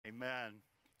Amen.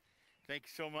 Thank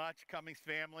you so much, Cummings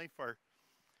family, for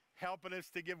helping us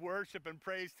to give worship and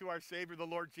praise to our Savior, the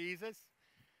Lord Jesus.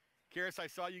 Karis, I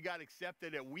saw you got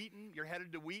accepted at Wheaton. You're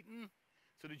headed to Wheaton.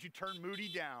 So did you turn Moody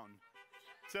down?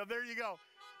 So there you go.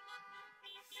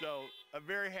 So a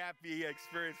very happy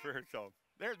experience for her. So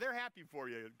they're happy for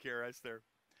you, Karis.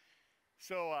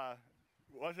 So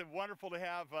was it wonderful to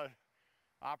have an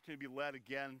opportunity to be led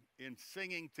again in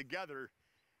singing together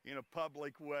in a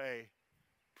public way.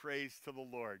 Praise to the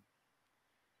Lord.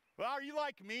 Well, are you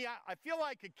like me? I feel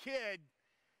like a kid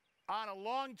on a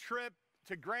long trip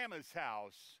to Grandma's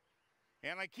house,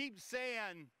 and I keep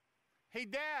saying, hey,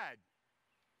 Dad,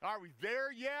 are we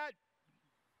there yet?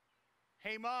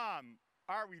 Hey, Mom,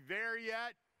 are we there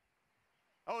yet?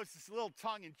 Oh, it's just a little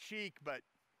tongue-in-cheek, but,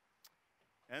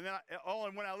 and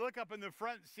when I look up in the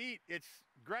front seat, it's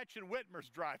Gretchen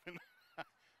Whitmer's driving.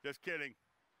 Just kidding.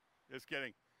 Just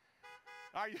kidding.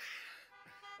 Are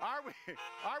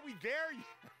we there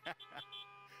yet?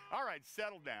 All right,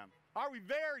 settle down. Are we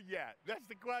there yet? That's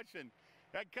the question.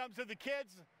 That comes to the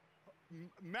kids'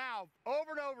 mouth over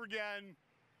and over again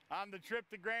on the trip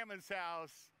to Grandma's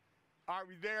house. Are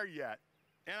we there yet?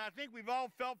 And I think we've all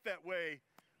felt that way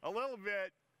a little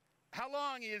bit. How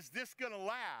long is this going to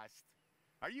last?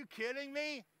 Are you kidding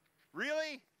me?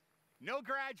 Really? No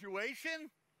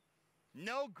graduation?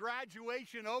 No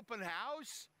graduation open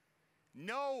house?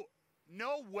 No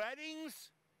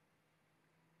weddings?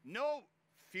 No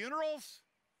funerals?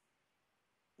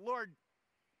 Lord,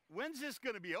 when's this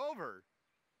going to be over?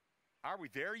 Are we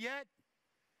there yet?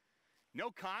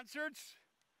 No concerts?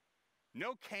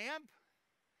 No camp?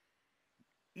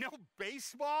 No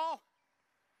baseball?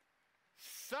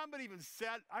 Somebody even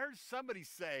said, I heard somebody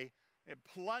say, it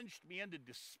plunged me into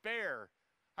despair.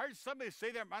 I heard somebody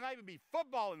say there might not even be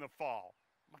football in the fall.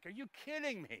 I'm like, are you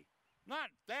kidding me? Not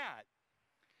that.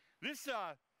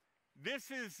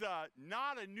 This is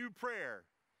not a new prayer.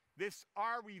 This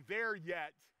 "Are we there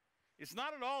yet?" It's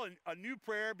not at all a new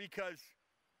prayer, because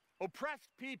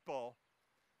oppressed people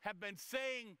have been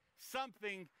saying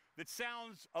something that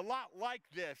sounds a lot like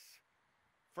this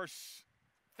for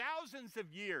thousands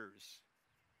of years.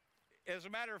 As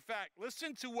a matter of fact,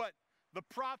 listen to what the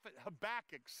prophet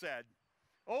Habakkuk said.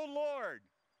 "O Lord,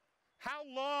 how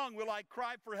long will I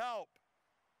cry for help,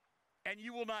 and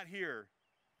you will not hear?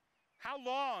 How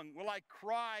long will I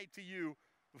cry to you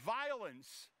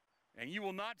violence, and you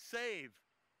will not save?"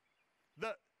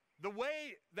 The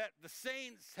way that the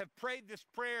saints have prayed this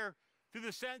prayer through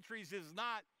the centuries is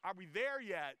not, "Are we there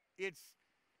yet?" It's,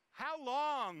 "How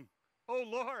long, O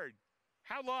Lord?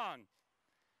 How long?"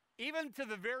 Even to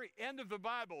the very end of the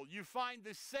Bible, you find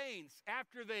the saints,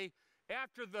 after the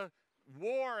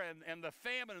war and the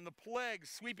famine and the plagues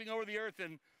sweeping over the earth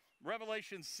in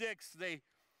Revelation 6, the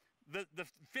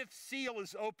fifth seal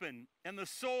is open, and the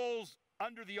souls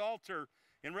under the altar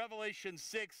in Revelation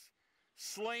 6,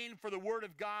 slain for the word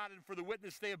of God and for the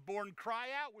witness they have borne, cry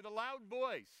out with a loud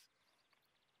voice.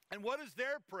 And what is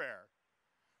their prayer?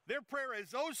 Their prayer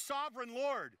is, "O sovereign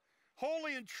Lord,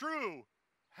 holy and true,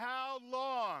 how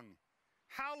long?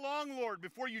 How long, Lord,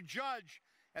 before you judge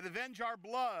and avenge our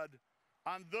blood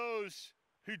on those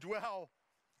who dwell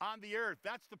on the earth?"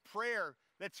 That's the prayer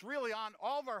that's really on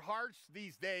all of our hearts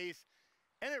these days.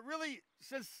 And it really,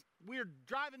 since we were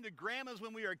driving to Grandma's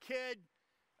when we were a kid,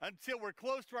 until we're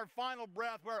close to our final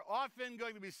breath, we're often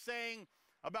going to be saying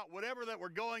about whatever that we're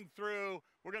going through,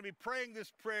 we're going to be praying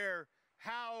this prayer,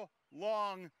 "How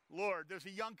long, Lord?" There's a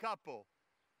young couple,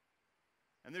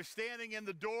 and they're standing in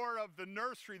the door of the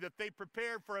nursery that they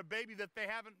prepared for a baby that they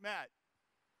haven't met.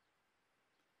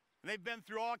 And they've been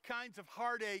through all kinds of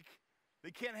heartache.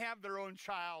 They can't have their own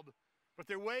child, but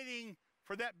they're waiting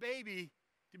for that baby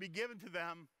to be given to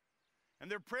them.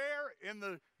 And their prayer in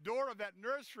the door of that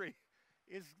nursery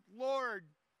is, "Lord,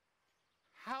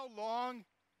 how long?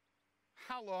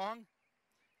 How long?"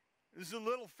 This is a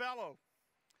little fellow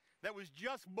that was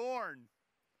just born,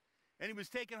 and he was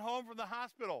taken home from the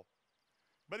hospital.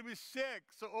 But he was sick,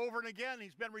 so over and again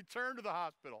he's been returned to the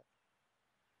hospital.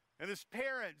 And his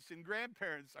parents and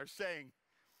grandparents are saying,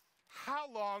 "How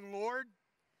long, Lord?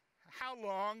 How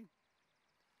long?"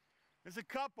 There's a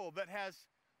couple that has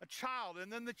a child,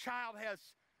 and then the child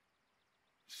has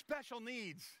special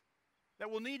needs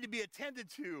that will need to be attended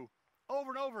to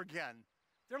over and over again.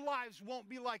 Their lives won't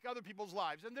be like other people's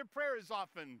lives, and their prayer is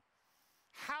often,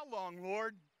 "How long,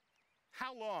 Lord?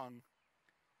 How long?"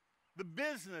 The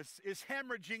business is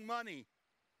hemorrhaging money.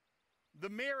 The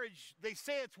marriage, they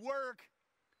say it's work,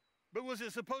 but was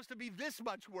it supposed to be this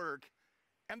much work?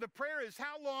 And the prayer is,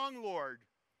 "How long, Lord?"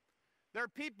 There are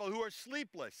people who are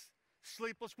sleepless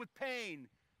with pain,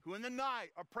 who in the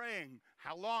night are praying,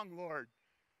 How long, Lord?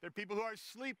 There are people who are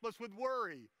sleepless with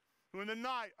worry, who in the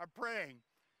night are praying.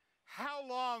 How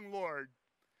long, Lord?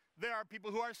 There are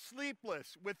people who are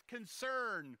sleepless with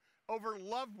concern over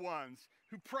loved ones,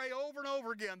 who pray over and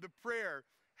over again the prayer.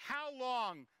 How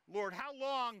long, Lord? How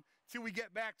long till we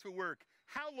get back to work?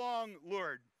 How long,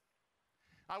 Lord?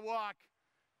 I walk.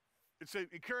 It's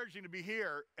encouraging to be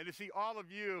here and to see all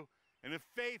of you and the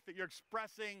faith that you're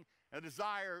expressing, a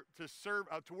desire to serve,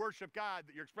 to worship God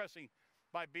that you're expressing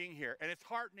by being here. And it's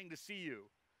heartening to see you.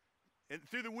 And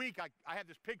through the week, I have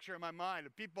this picture in my mind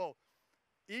of people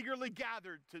eagerly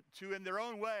gathered to, in their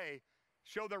own way,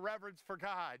 show their reverence for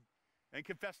God and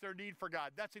confess their need for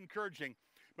God. That's encouraging.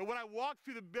 But when I walk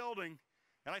through the building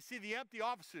and I see the empty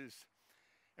offices,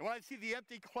 and when I see the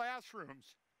empty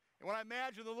classrooms, and when I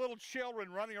imagine the little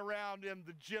children running around in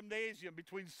the gymnasium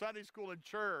between Sunday school and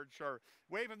church, or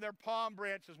waving their palm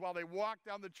branches while they walk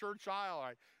down the church aisle,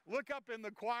 I look up in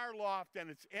the choir loft and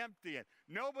it's empty, and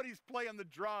nobody's playing the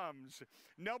drums,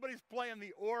 nobody's playing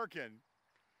the organ.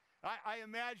 I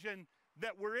imagine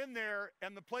that we're in there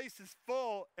and the place is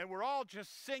full and we're all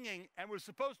just singing and we're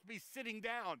supposed to be sitting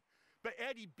down. But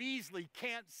Eddie Beasley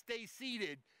can't stay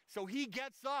seated, so he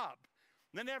gets up.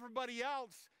 Then everybody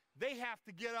else, they have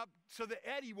to get up so that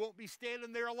Eddie won't be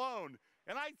standing there alone.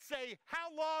 And I'd say,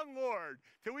 how long, Lord,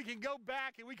 till we can go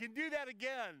back and we can do that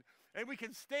again, and we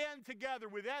can stand together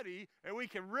with Eddie and we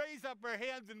can raise up our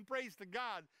hands in praise to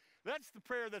God. That's the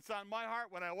prayer that's on my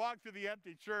heart when I walk through the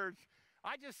empty church.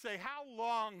 I just say, how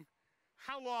long,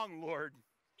 Lord?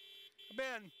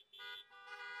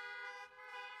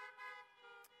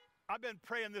 I've been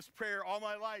praying this prayer all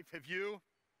my life. Have you?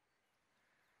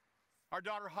 Our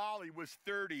daughter Holly was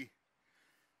 30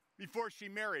 before she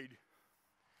married.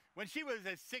 When she was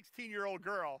a 16-year-old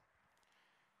girl,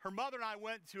 her mother and I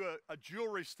went to a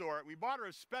jewelry store. We bought her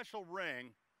a special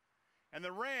ring, and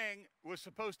the ring was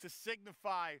supposed to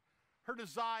signify her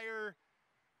desire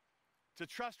to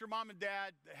trust her mom and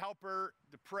dad, to help her,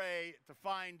 to pray, to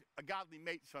find a godly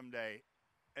mate someday.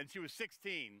 And she was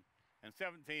 16 and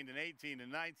 17 and 18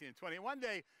 and 19 and 20. And one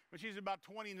day, when she was about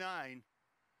 29,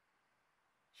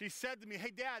 she said to me,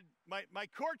 hey, Dad, my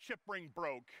courtship ring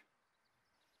broke.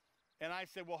 And I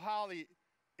said, well, Holly,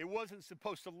 it wasn't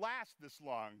supposed to last this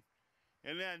long.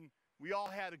 And then we all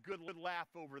had a good little laugh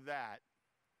over that.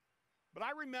 But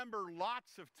I remember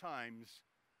lots of times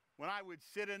when I would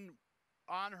sit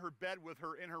on her bed with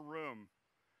her in her room,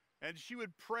 and she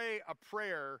would pray a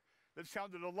prayer that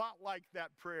sounded a lot like that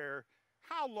prayer.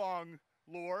 How long,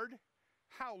 Lord?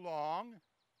 How long?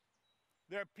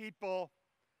 There are people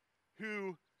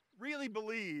who really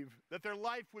believe that their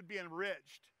life would be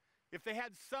enriched if they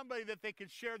had somebody that they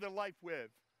could share their life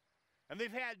with. And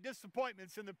they've had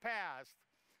disappointments in the past,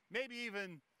 maybe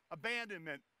even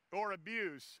abandonment or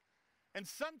abuse. And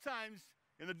sometimes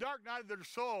in the dark night of their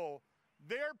soul,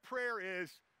 their prayer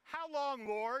is, how long,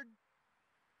 Lord?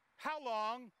 How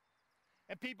long?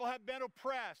 And people have been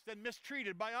oppressed and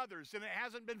mistreated by others, and it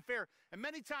hasn't been fair. And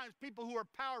many times people who are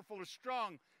powerful or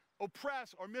strong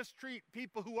oppress or mistreat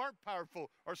people who aren't powerful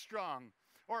or strong.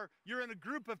 Or you're in a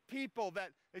group of people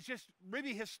that is just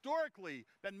maybe historically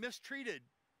been mistreated.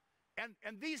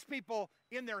 And these people,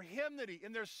 in their hymnody,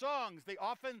 in their songs, they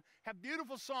often have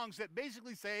beautiful songs that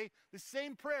basically say the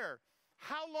same prayer.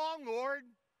 How long, Lord?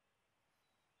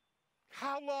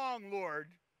 How long, Lord?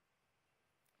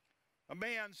 A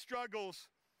man struggles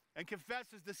and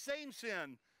confesses the same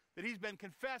sin that he's been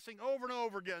confessing over and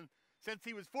over again since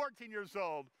he was 14 years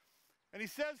old. And he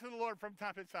says to the Lord from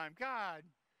time to time, God,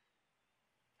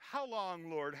 how long,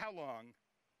 Lord, how long?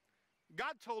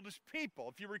 God told his people,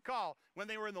 if you recall, when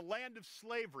they were in the land of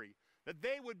slavery, that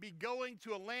they would be going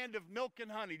to a land of milk and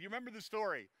honey. Do you remember the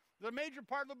story? It's a major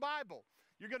part of the Bible.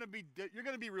 You're going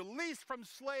to be released from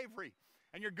slavery,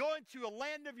 and you're going to a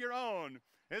land of your own.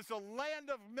 It's a land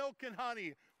of milk and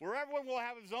honey, where everyone will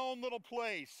have his own little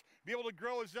place, be able to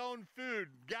grow his own food,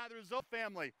 gather his own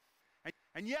family.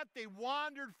 And yet they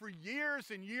wandered for years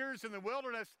and years in the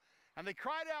wilderness, and they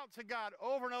cried out to God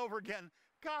over and over again,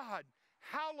 God,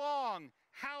 how long,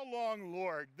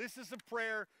 Lord? This is a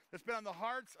prayer that's been on the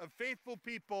hearts of faithful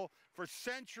people for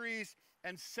centuries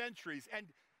and centuries. And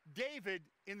David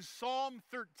in Psalm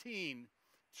 13,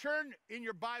 turn in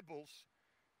your Bibles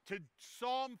to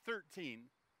Psalm 13.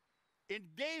 In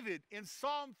David, in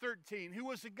Psalm 13, who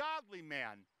was a godly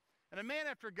man and a man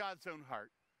after God's own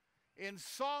heart, in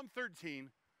Psalm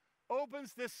 13,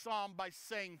 opens this psalm by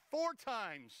saying 4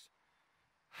 times,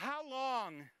 how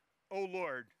long, O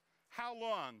Lord, how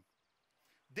long?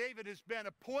 David has been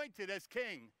appointed as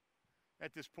king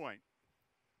at this point.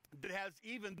 It has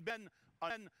even been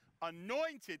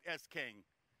anointed as king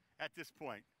at this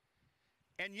point.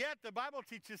 And yet the Bible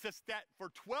teaches us that for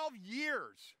 12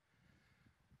 years,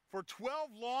 for 12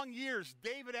 long years,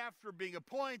 David, after being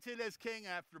appointed as king,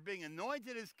 after being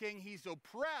anointed as king, he's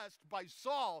oppressed by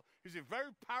Saul, who's a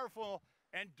very powerful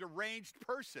and deranged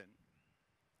person.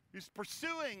 He's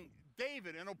pursuing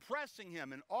David and oppressing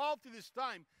him. And all through this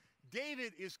time,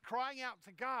 David is crying out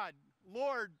to God,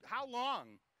 Lord, how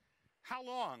long? How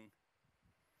long?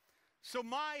 So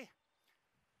my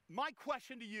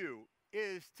question to you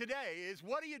is today is,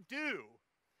 what do you do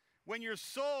when your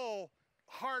soul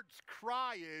heart's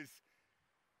cry is,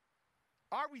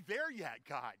 are we there yet,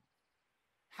 God?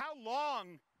 How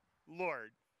long,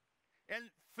 Lord? And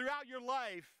throughout your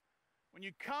life, when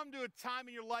you come to a time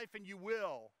in your life, and you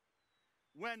will,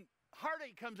 when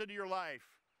heartache comes into your life,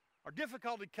 or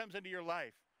difficulty comes into your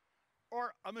life,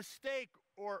 or a mistake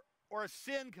or a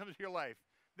sin comes into your life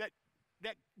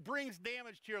that brings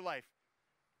damage to your life,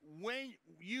 when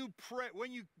you pray,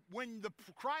 when the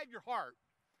cry of your heart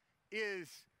is,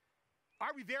 are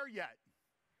we there yet?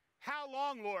 How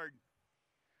long, Lord?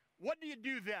 What do you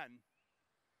do then?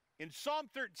 In Psalm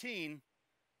 13,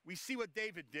 we see what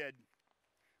David did.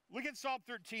 Look at Psalm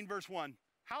 13, verse 1.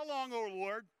 How long, O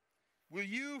Lord, will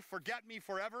you forget me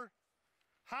forever?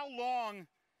 How long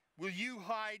will you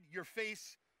hide your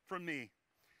face from me?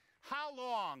 How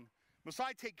long must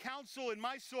I take counsel in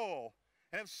my soul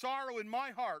and have sorrow in my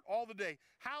heart all the day?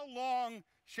 How long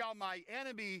shall my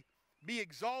enemy be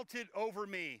exalted over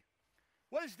me?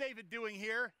 What is David doing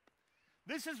here?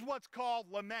 This is what's called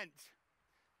lament.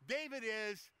 David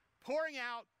is pouring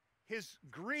out his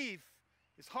grief,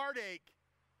 his heartache,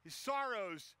 his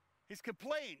sorrows, his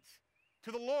complaints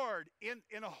to the Lord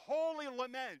in a holy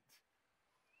lament.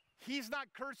 He's not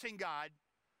cursing God,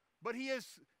 but he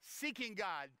is seeking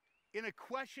God in a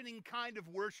questioning kind of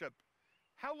worship.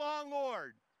 How long,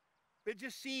 Lord? It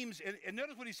just seems, and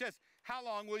notice what he says, how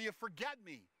long will you forget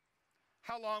me?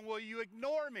 How long will you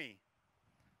ignore me?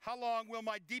 How long will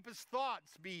my deepest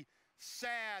thoughts be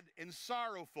sad and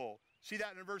sorrowful? See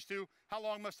that in verse 2? How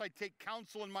long must I take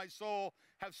counsel in my soul,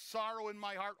 have sorrow in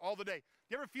my heart all the day?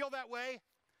 Do you ever feel that way?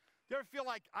 Do you ever feel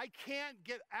like I can't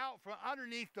get out from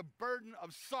underneath the burden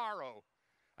of sorrow?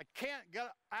 I can't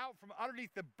get out from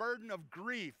underneath the burden of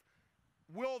grief.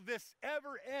 Will this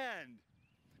ever end?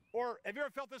 Or have you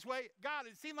ever felt this way? God,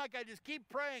 it seemed like I just keep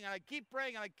praying and I keep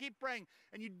praying and I keep praying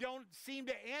and you don't seem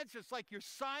to answer. It's like you're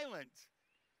silent.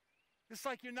 It's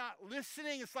like you're not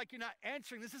listening. It's like you're not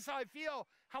answering. This is how I feel.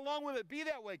 How long will it be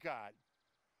that way, God?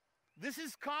 This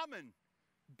is common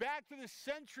back through the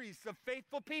centuries of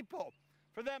faithful people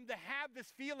for them to have this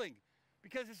feeling,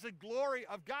 because it's the glory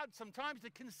of God sometimes to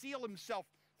conceal himself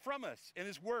from us in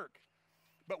his work.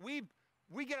 But we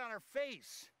get on our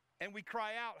face and we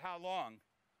cry out, how long?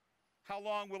 How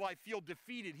long will I feel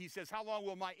defeated? He says, how long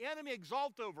will my enemy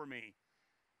exalt over me?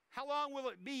 How long will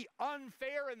it be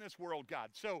unfair in this world, God?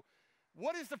 So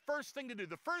what is the first thing to do?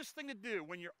 The first thing to do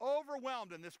when you're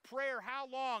overwhelmed in this prayer, how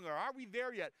long, or are we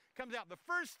there yet, comes out. The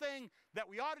first thing that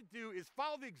we ought to do is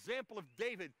follow the example of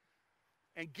David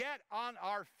and get on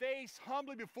our face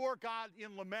humbly before God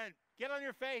in lament. Get on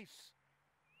your face.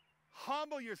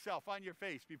 Humble yourself on your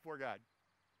face before God.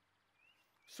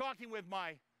 I was talking with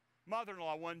my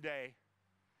mother-in-law one day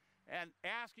and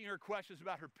asking her questions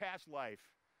about her past life.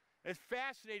 It's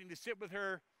fascinating to sit with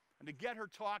her and to get her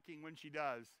talking when she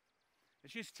does.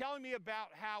 And she's telling me about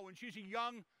how when she was a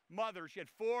young mother, she had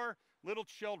 4 little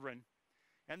children,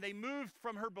 and they moved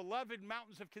from her beloved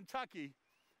mountains of Kentucky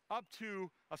up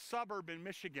to a suburb in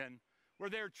Michigan where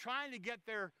they're trying to get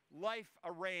their life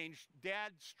arranged.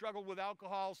 Dad struggled with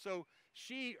alcohol, so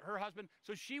she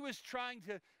was trying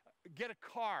to get a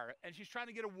car, and she's trying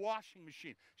to get a washing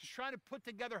machine. She's trying to put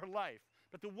together her life.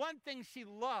 But the one thing she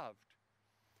loved,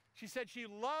 she said she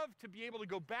loved to be able to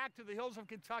go back to the hills of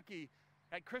Kentucky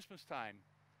at Christmas time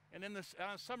and on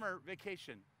a summer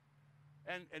vacation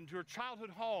and to her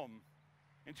childhood home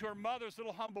and to her mother's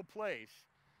little humble place.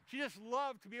 She just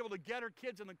loved to be able to get her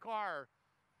kids in the car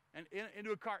and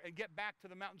into a car and get back to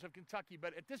the mountains of Kentucky.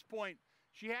 But at this point,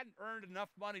 she hadn't earned enough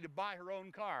money to buy her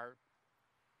own car.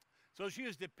 So she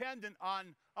was dependent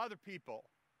on other people.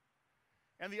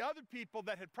 And the other people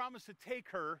that had promised to take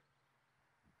her,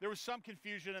 there was some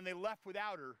confusion and they left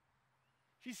without her.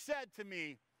 She said to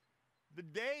me, the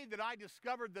day that I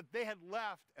discovered that they had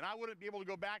left and I wouldn't be able to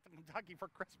go back to Kentucky for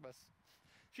Christmas,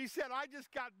 she said, I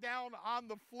just got down on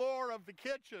the floor of the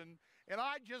kitchen and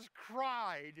I just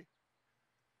cried.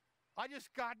 I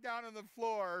just got down on the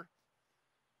floor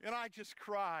and I just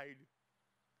cried.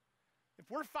 If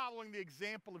we're following the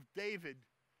example of David,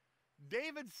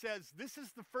 David says this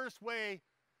is the first way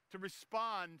to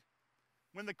respond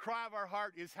when the cry of our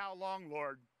heart is, how long,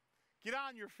 Lord? get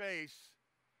on your face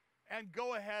and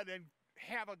go ahead and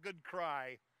have a good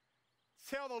cry.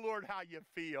 Tell the Lord how you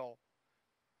feel.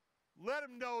 Let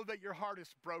him know that your heart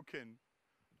is broken.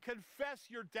 Confess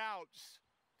your doubts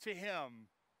to him.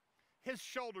 His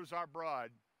shoulders are broad.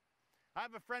 I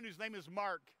have a friend whose name is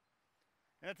Mark.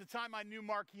 And at the time I knew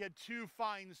Mark, he had two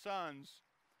fine sons.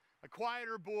 A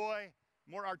quieter boy,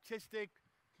 more artistic.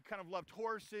 He kind of loved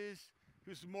horses. He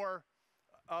was more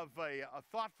of a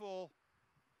thoughtful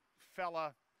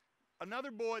fella.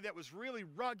 Another boy that was really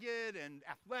rugged and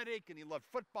athletic, and he loved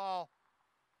football.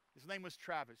 His name was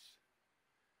Travis.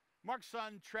 Mark's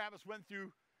son, Travis, went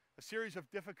through a series of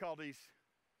difficulties.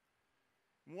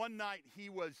 One night, he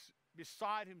was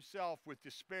beside himself with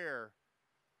despair.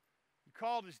 He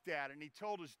called his dad, and he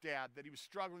told his dad that he was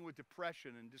struggling with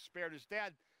depression and despair. His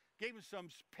dad gave him some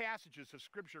passages of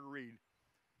Scripture to read.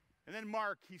 And then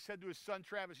Mark, he said to his son,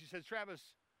 Travis, he said, Travis,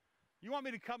 you want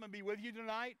me to come and be with you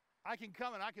tonight? I can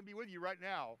come and I can be with you right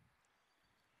now.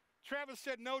 Travis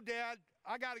said, no, Dad,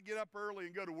 I got to get up early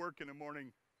and go to work in the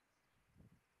morning.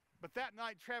 But that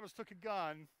night, Travis took a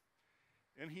gun,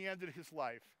 and he ended his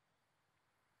life.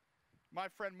 My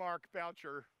friend Mark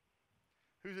Boucher,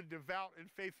 who's a devout and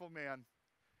faithful man,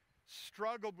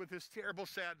 struggled with this terrible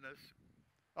sadness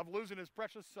of losing his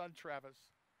precious son, Travis.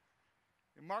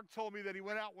 And Mark told me that he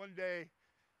went out one day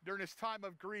during his time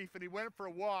of grief, and he went for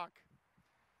a walk.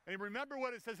 And he remembered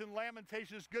what it says in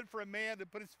Lamentations, it's good for a man to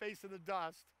put his face in the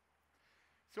dust.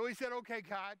 So he said, okay,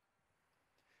 God.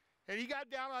 And he got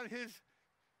down on his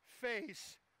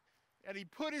face, and he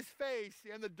put his face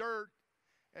in the dirt,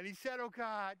 and he said, oh,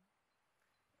 God,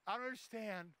 I don't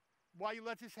understand why you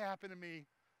let this happen to me,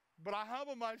 but I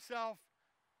humble myself,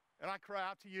 and I cry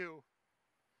out to you.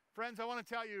 Friends, I want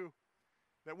to tell you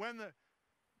that when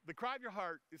the cry of your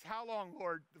heart is, how long,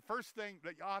 Lord, the first thing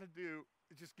that you ought to do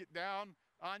is just get down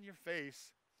on your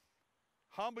face,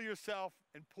 humble yourself,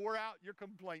 and pour out your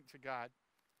complaint to God.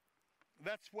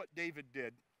 That's what David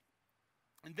did.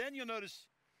 And then you'll notice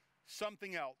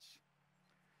something else.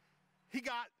 He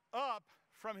got up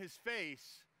from his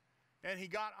face, and he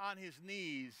got on his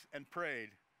knees and prayed.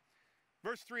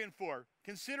 Verse 3 and 4,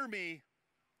 consider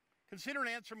and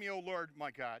answer me, O Lord,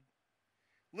 my God.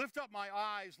 Lift up my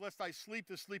eyes, lest I sleep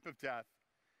the sleep of death.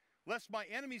 Lest my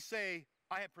enemies say,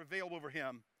 I have prevailed over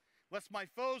him. Lest my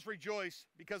foes rejoice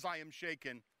because I am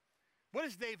shaken. What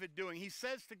is David doing? He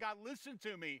says to God, listen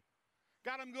to me.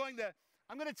 God, I'm going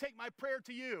to take my prayer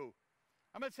to you.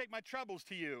 I'm going to take my troubles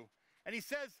to you. And he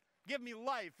says, give me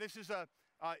life. This is a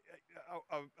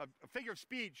figure of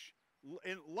speech.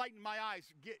 Enlighten my eyes.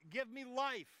 Give me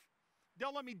life.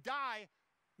 Don't let me die.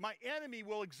 My enemy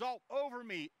will exalt over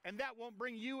me, and that won't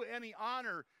bring you any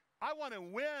honor. I want to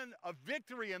win a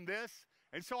victory in this,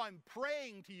 and so I'm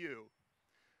praying to you.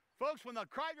 Folks, when the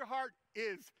cry of your heart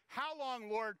is, how long,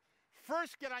 Lord?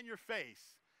 First get on your face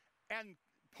and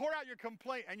pour out your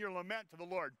complaint and your lament to the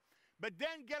Lord. But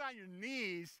then get on your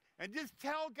knees and just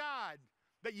tell God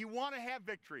that you want to have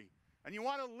victory, and you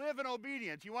want to live in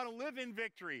obedience, you want to live in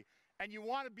victory, and you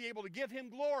want to be able to give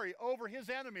him glory over his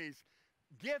enemies.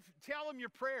 Tell him your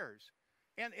prayers.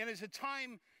 And it's a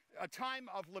time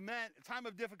of lament, a time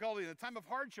of difficulty, and a time of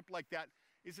hardship like that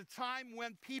is a time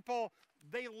when people,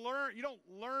 you don't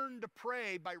learn to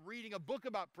pray by reading a book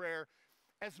about prayer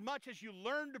as much as you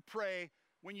learn to pray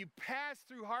when you pass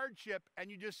through hardship and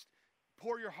you just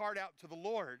pour your heart out to the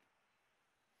Lord.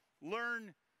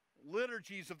 Learn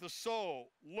liturgies of the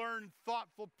soul. Learn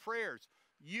thoughtful prayers.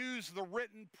 Use the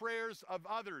written prayers of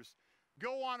others.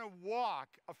 Go on a walk.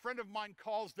 A friend of mine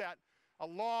calls that a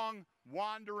long,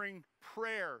 wandering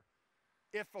prayer.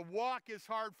 If a walk is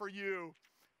hard for you,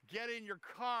 get in your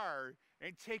car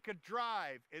and take a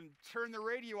drive and turn the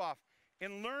radio off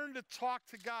and learn to talk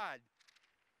to God.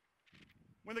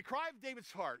 When the cry of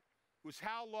David's heart was,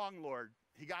 how long, Lord?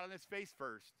 He got on his face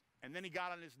first, and then he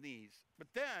got on his knees. But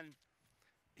then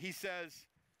he says,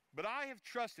 but I have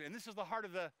trusted, and this is the heart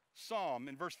of the psalm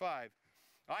in verse 5,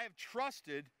 I have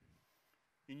trusted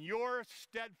in your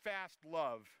steadfast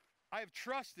love. I have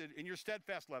trusted in your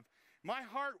steadfast love. My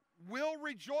heart will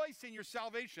rejoice in your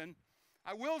salvation.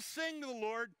 I will sing to the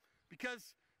Lord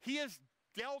because he has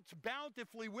dealt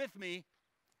bountifully with me.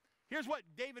 Here's what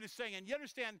David is saying, and you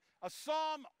understand, a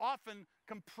psalm often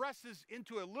compresses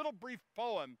into a little brief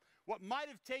poem what might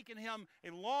have taken him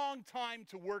a long time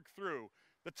to work through.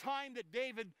 The time that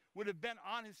David would have been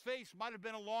on his face might have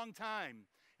been a long time.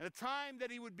 And the time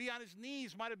that he would be on his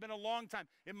knees might have been a long time.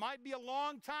 It might be a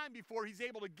long time before he's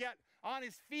able to get on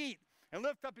his feet and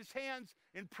lift up his hands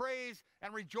in praise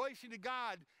and rejoicing to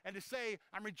God and to say,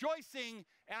 I'm rejoicing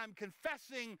and I'm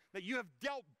confessing that you have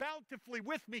dealt bountifully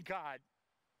with me, God.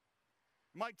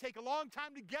 It might take a long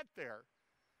time to get there.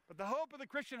 But the hope of the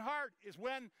Christian heart is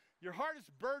when your heart is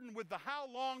burdened with the how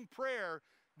long prayer,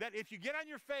 that if you get on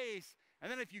your face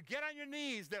and then if you get on your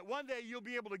knees, that one day you'll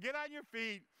be able to get on your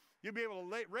feet, you'll be able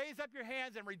to raise up your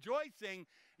hands and rejoicing.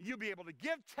 You'll be able to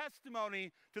give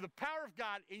testimony to the power of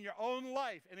God in your own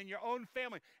life and in your own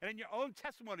family and in your own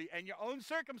testimony and your own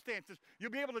circumstances. You'll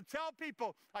be able to tell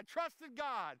people, I trusted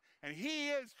God and He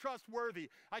is trustworthy.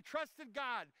 I trusted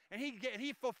God and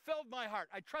He fulfilled my heart.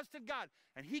 I trusted God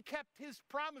and He kept His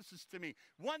promises to me.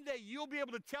 One day you'll be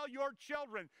able to tell your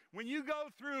children, when you go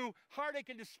through heartache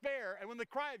and despair and when the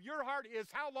cry of your heart is,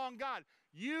 how long, God?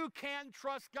 You can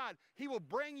trust God. He will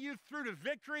bring you through to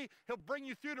victory. He'll bring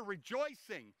you through to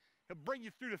rejoicing. He'll bring you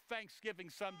through to thanksgiving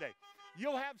someday.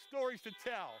 You'll have stories to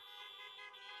tell.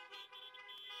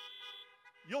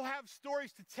 You'll have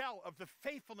stories to tell of the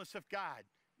faithfulness of God.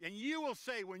 And you will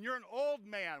say, when you're an old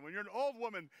man, when you're an old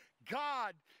woman,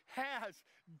 God has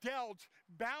dealt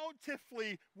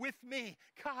bountifully with me.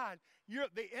 God,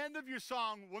 the end of your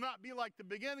song will not be like the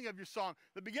beginning of your song.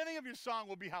 The beginning of your song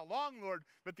will be, how long, Lord?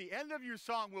 But the end of your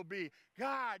song will be,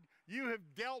 God, you have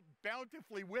dealt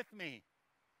bountifully with me.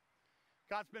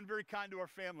 God's been very kind to our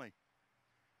family.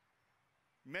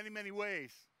 Many, many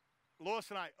ways. Lois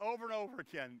and I, over and over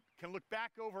again, can look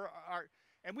back over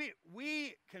and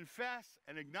we confess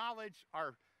and acknowledge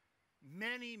our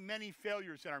many, many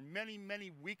failures and our many,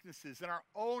 many weaknesses and our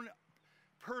own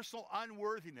personal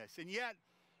unworthiness. And yet,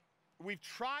 we've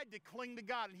tried to cling to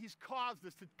God, and He's caused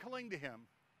us to cling to Him.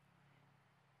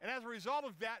 And as a result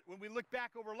of that, when we look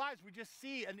back over our lives, we just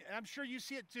see, and I'm sure you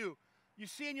see it too, you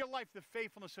see in your life the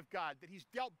faithfulness of God, that He's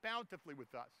dealt bountifully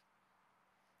with us.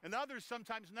 And others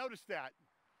sometimes notice that.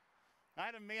 I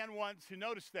had a man once who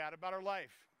noticed that about our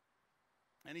life.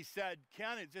 And he said,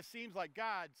 Ken, it just seems like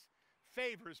God's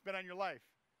favor has been on your life.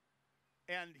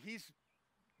 And He's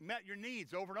met your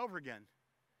needs over and over again.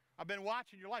 I've been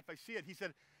watching your life. I see it. He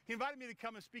said, he invited me to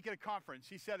come and speak at a conference.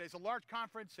 He said, it's a large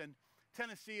conference in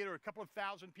Tennessee. There were a couple of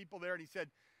thousand people there. And he said,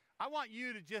 I want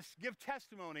you to just give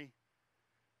testimony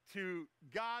to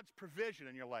God's provision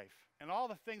in your life and all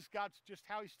the things just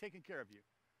how He's taken care of you.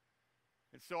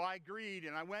 And so I agreed,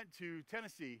 and I went to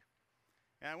Tennessee,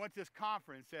 and I went to this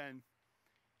conference, and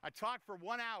I talked for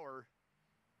 1 hour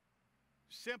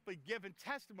simply giving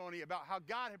testimony about how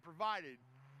God had provided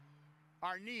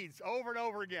our needs over and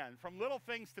over again, from little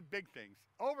things to big things,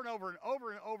 over and over and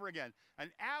over and over again.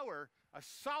 An hour, a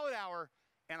solid hour,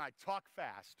 and I talked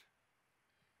fast.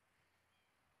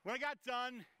 When I got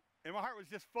done, and my heart was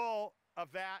just full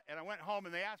of that, and I went home,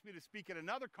 and they asked me to speak at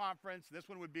another conference. This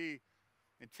one would be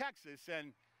in Texas,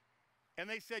 and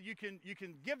they said, you can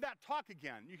give that talk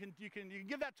again. You can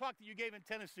give that talk that you gave in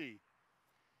Tennessee.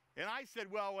 And I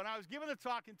said, well, when I was giving the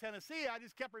talk in Tennessee, I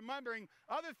just kept remembering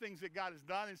other things that God has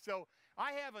done. And so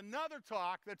I have another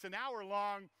talk that's an hour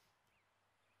long.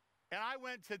 And I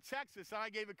went to Texas, and I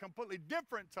gave a completely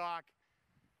different talk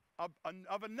of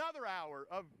another hour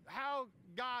of how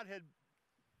God had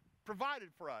provided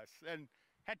for us and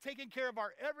had taken care of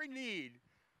our every need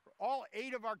for all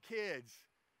 8 of our kids.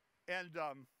 And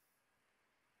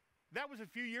that was a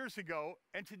few years ago.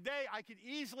 And today I could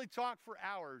easily talk for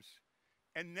hours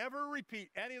and never repeat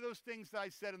any of those things that I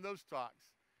said in those talks.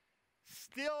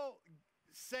 Still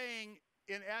saying,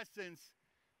 in essence,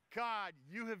 God,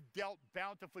 you have dealt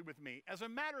bountifully with me. As a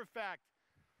matter of fact,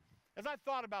 as I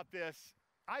thought about this,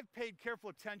 I've paid careful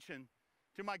attention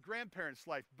to my grandparents'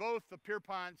 life, both the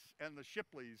Pierponts and the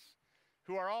Shipleys,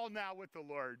 who are all now with the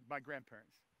Lord, my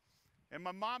grandparents. And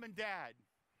my mom and dad,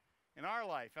 in our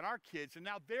life, and our kids, and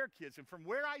now their kids. And from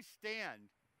where I stand,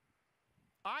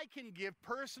 I can give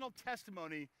personal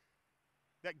testimony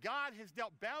that God has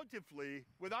dealt bountifully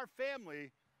with our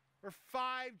family for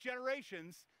 5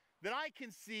 generations that I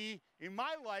can see in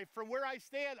my life. From where I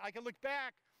stand, I can look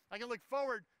back, I can look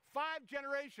forward 5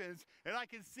 generations, and I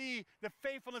can see the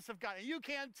faithfulness of God. And you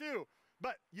can too,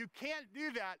 but you can't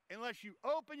do that unless you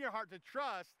open your heart to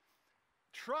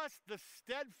trust the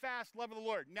steadfast love of the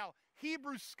Lord. Now,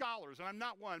 Hebrew scholars, and I'm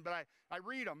not one, but I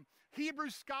read them, Hebrew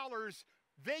scholars,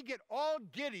 they get all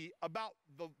giddy about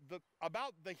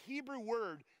the Hebrew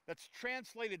word that's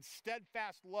translated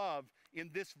steadfast love in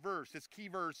this verse, this key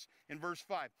verse in verse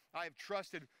 5. I have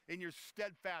trusted in your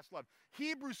steadfast love.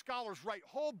 Hebrew scholars write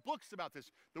whole books about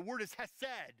this. The word is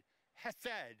hesed,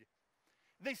 hesed.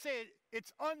 They say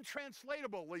it's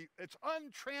untranslatable. It's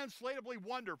untranslatable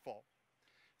wonderful.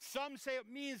 Some say it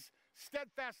means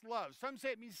steadfast love. Some say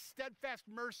it means steadfast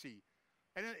mercy.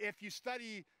 And if you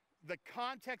study the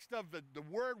context of the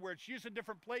word where it's used in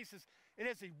different places, it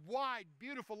has a wide,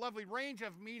 beautiful, lovely range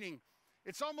of meaning.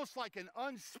 It's almost like an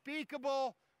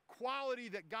unspeakable quality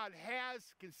that God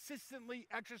has consistently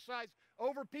exercised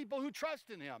over people who trust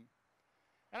in him.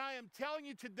 And I am telling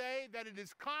you today that it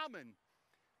is common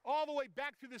all the way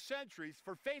back through the centuries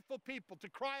for faithful people to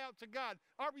cry out to God,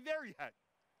 are we there yet?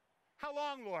 How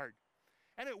long, Lord?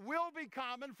 And it will be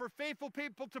common for faithful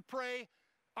people to pray,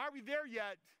 are we there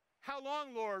yet? How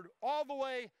long, Lord? All the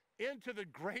way into the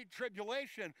great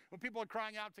tribulation when people are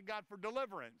crying out to God for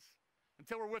deliverance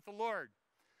until we're with the Lord.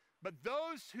 But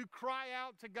those who cry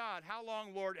out to God, how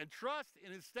long, Lord, and trust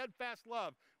in his steadfast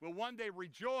love will one day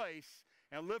rejoice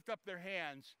and lift up their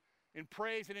hands in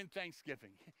praise and in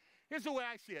thanksgiving. Here's the way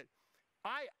I see it.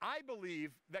 I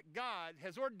believe that God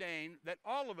has ordained that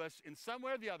all of us, in some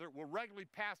way or the other, will regularly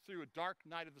pass through a dark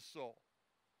night of the soul.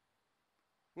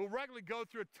 We'll regularly go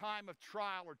through a time of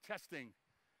trial or testing.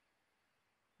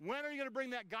 When are you going to bring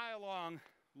that guy along,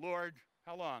 Lord?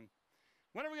 How long?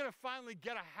 When are we going to finally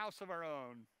get a house of our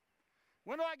own?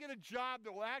 When do I get a job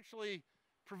that will actually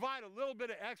provide a little bit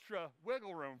of extra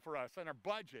wiggle room for us on our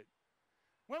budget?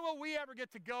 When will we ever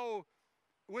get to go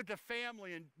with the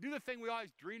family and do the thing we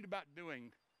always dreamed about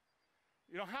doing?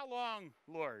 You know, how long,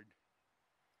 Lord?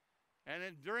 And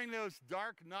then during those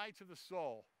dark nights of the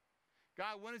soul,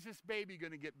 God, when is this baby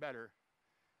going to get better?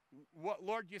 What,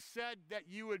 Lord, you said that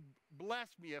you would bless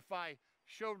me if I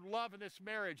showed love in this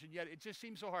marriage, and yet it just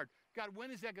seems so hard. God,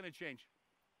 when is that going to change?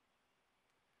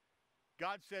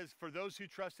 God says, for those who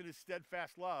trust in his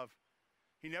steadfast love,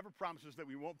 he never promises that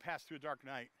we won't pass through a dark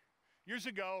night. Years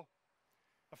ago,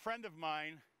 a friend of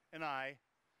mine and I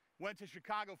went to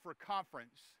Chicago for a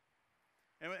conference.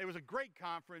 And it was a great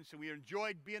conference, and we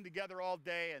enjoyed being together all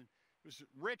day, and it was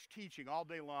rich teaching all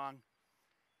day long.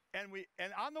 And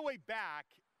on the way back,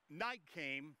 night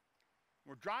came.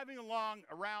 We're driving along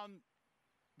around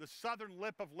the southern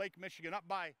lip of Lake Michigan, up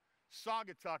by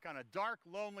Saugatuck on a dark,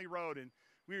 lonely road. And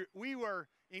we were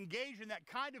engaged in that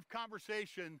kind of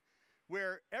conversation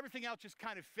where everything else just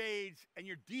kind of fades, and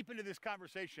you're deep into this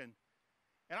conversation.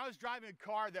 And I was driving a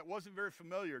car that wasn't very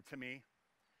familiar to me.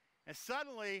 And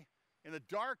suddenly, in the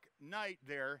dark night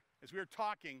there, as we were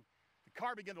talking, the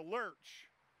car began to lurch,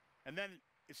 and then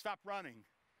it stopped running.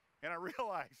 And I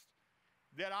realized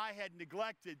that I had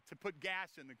neglected to put gas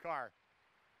in the car.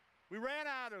 We ran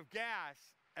out of gas,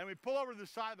 and we pull over to the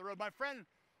side of the road. My friend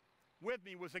with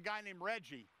me was a guy named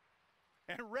Reggie.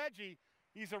 And Reggie,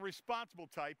 he's a responsible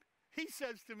type. He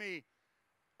says to me,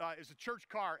 it's a church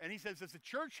car, and he says, does the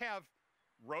church have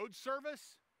road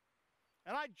service?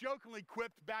 And I jokingly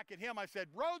quipped back at him. I said,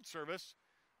 road service?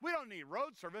 We don't need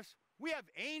road service. We have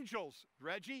angels,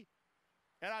 Reggie.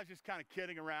 And I was just kind of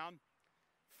kidding around.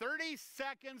 30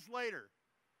 seconds later,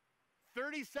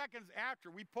 30 seconds after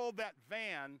we pulled that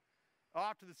van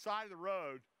off to the side of the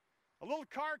road, a little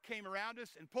car came around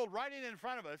us and pulled right in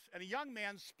front of us, and a young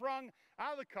man sprung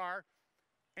out of the car,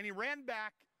 and he ran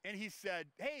back, and he said,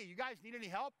 hey, you guys need any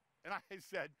help? And I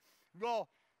said, well,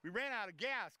 we ran out of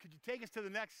gas. Could you take us to the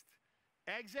next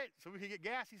exit so we could get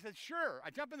gas? He said, sure.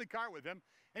 I jump in the car with him,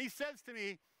 and he says to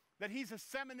me that he's a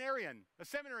seminarian, a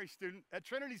seminary student at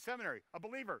Trinity Seminary, a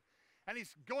believer. And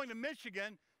he's going to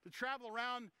Michigan to travel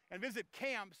around and visit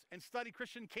camps and study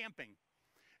Christian camping.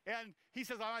 And he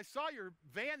says, I saw your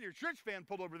van, your church van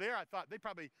pulled over there. I thought they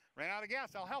probably ran out of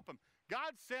gas. I'll help them.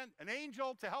 God sent an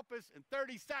angel to help us in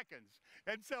 30 seconds.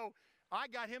 And so I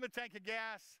got him a tank of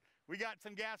gas. We got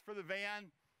some gas for the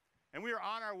van, and we were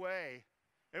on our way.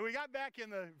 And we got back in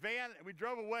the van, and we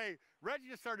drove away. Reggie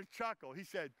just started to chuckle. He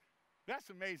said, that's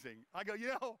amazing. I go, you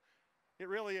know, it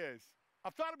really is.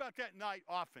 I've thought about that night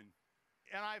often.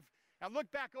 And I've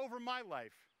looked back over my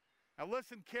life. I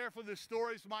listened carefully to the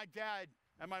stories my dad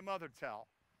and my mother tell,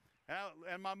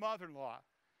 and my mother-in-law.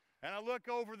 And I look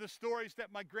over the stories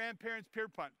that my grandparents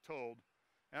Pierpont told.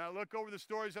 And I look over the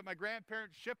stories that my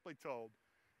grandparents Shipley told.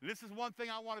 And this is one thing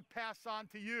I want to pass on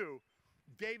to you.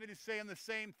 David is saying the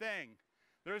same thing.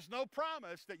 There's no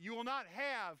promise that you will not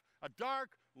have a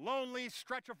dark, lonely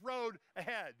stretch of road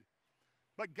ahead.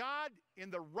 But God,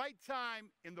 in the right time,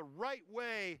 in the right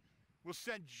way, will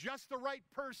send just the right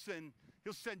person.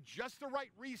 He'll send just the right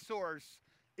resource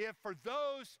if for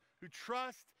those who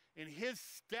trust in his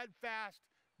steadfast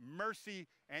mercy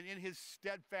and in his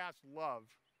steadfast love.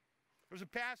 There was a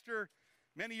pastor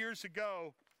many years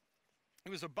ago. He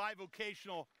was a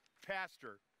bivocational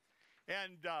pastor.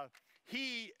 And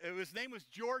his name was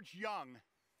George Young.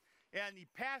 And he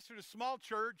pastored a small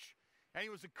church, and he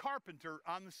was a carpenter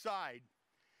on the side.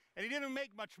 And he didn't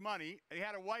make much money, and he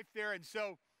had a wife there. And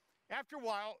so after a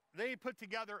while, they put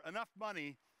together enough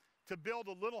money to build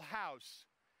a little house.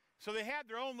 So they had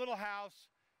their own little house.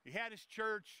 He had his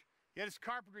church. He had his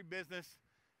carpentry business.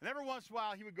 And every once in a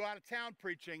while, he would go out of town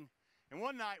preaching. And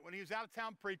one night when he was out of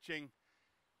town preaching,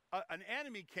 an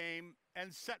enemy came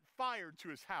and set fire to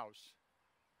his house.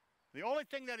 The only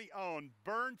thing that he owned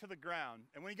burned to the ground.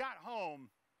 And when he got home,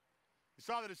 he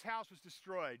saw that his house was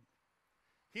destroyed.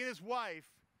 He and his wife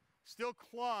still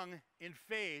clung in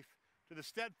faith to the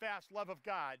steadfast love of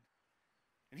God.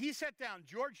 And he sat down,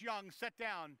 George Young sat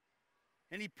down,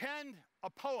 and he penned a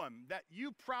poem that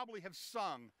you probably have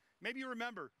sung. Maybe you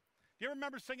remember. Do you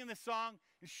remember singing this song?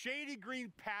 In shady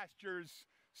green pastures,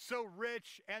 so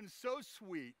rich and so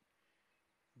sweet,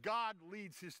 God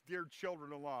leads his dear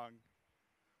children along.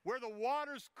 Where the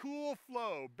water's cool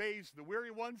flow bathes the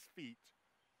weary one's feet,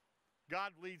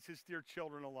 God leads his dear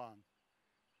children along.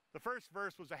 The first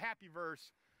verse was a happy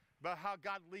verse about how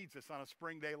God leads us on a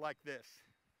spring day like this.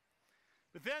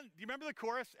 But then, do you remember the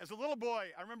chorus? As a little boy,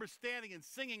 I remember standing and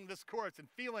singing this chorus and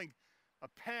feeling a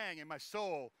pang in my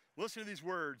soul. Listen to these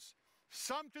words.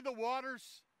 Some through the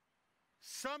waters,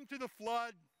 some through the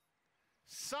flood,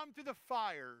 some through the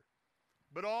fire,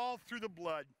 but all through the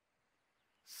blood.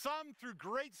 Some through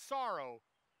great sorrow,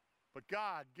 but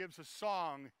God gives a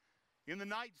song in the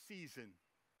night season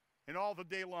and all the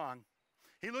day long.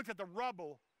 He looked at the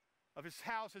rubble of his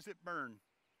house as it burned.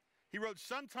 He wrote,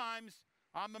 sometimes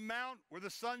on the mount where the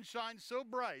sun shines so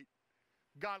bright,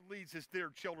 God leads his dear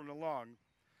children along.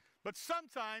 But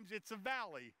sometimes it's a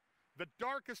valley, the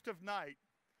darkest of night.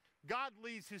 God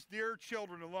leads his dear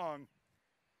children along.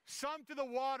 Some through the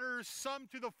waters, some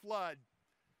through the flood,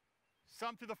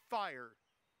 some through the fire,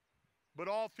 but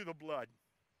all through the blood.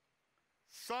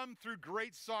 Some through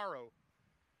great sorrow,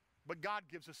 but God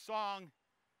gives a song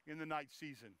in the night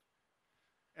season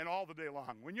and all the day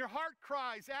long. When your heart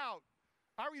cries out,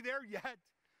 are we there yet?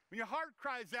 When your heart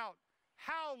cries out,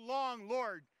 how long,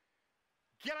 Lord?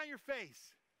 Get on your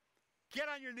face, get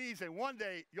on your knees, and one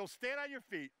day you'll stand on your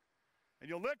feet and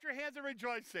you'll lift your hands in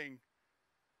rejoicing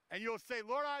and you'll say,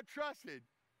 Lord, I've trusted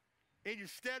in your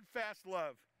steadfast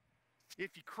love.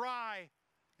 If you cry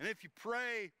and if you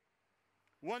pray,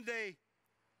 one day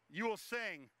you will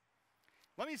sing.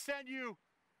 Let me send you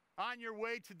on your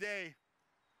way today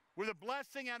with a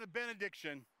blessing and a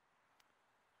benediction.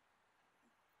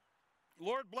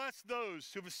 Lord, bless those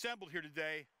who have assembled here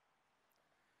today.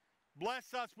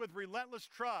 Bless us with relentless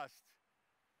trust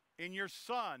in your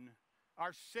Son,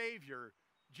 our Savior,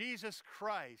 Jesus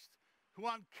Christ, who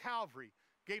on Calvary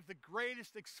gave the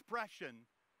greatest expression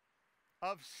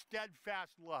of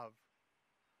steadfast love.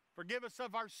 Forgive us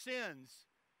of our sins.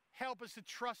 Help us to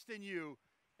trust in you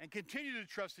and continue to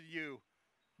trust in you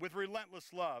with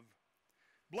relentless love.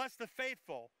 Bless the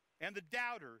faithful and the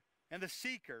doubter and the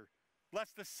seeker.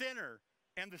 Bless the sinner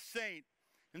and the saint.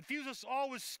 Infuse us all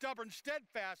with stubborn,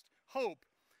 steadfast hope.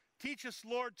 Teach us,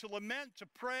 Lord, to lament, to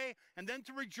pray, and then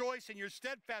to rejoice in your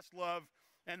steadfast love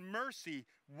and mercy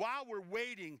while we're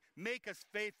waiting. Make us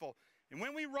faithful. And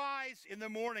when we rise in the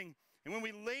morning and when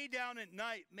we lay down at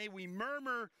night, may we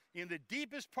murmur in the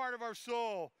deepest part of our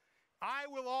soul, I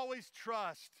will always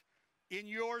trust in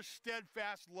your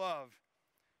steadfast love.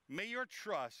 May your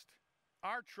trust,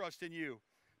 our trust in you,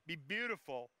 be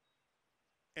beautiful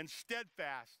and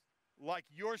steadfast like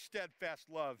your steadfast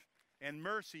love and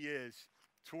mercy is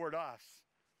toward us.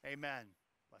 Amen.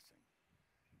 Blessing.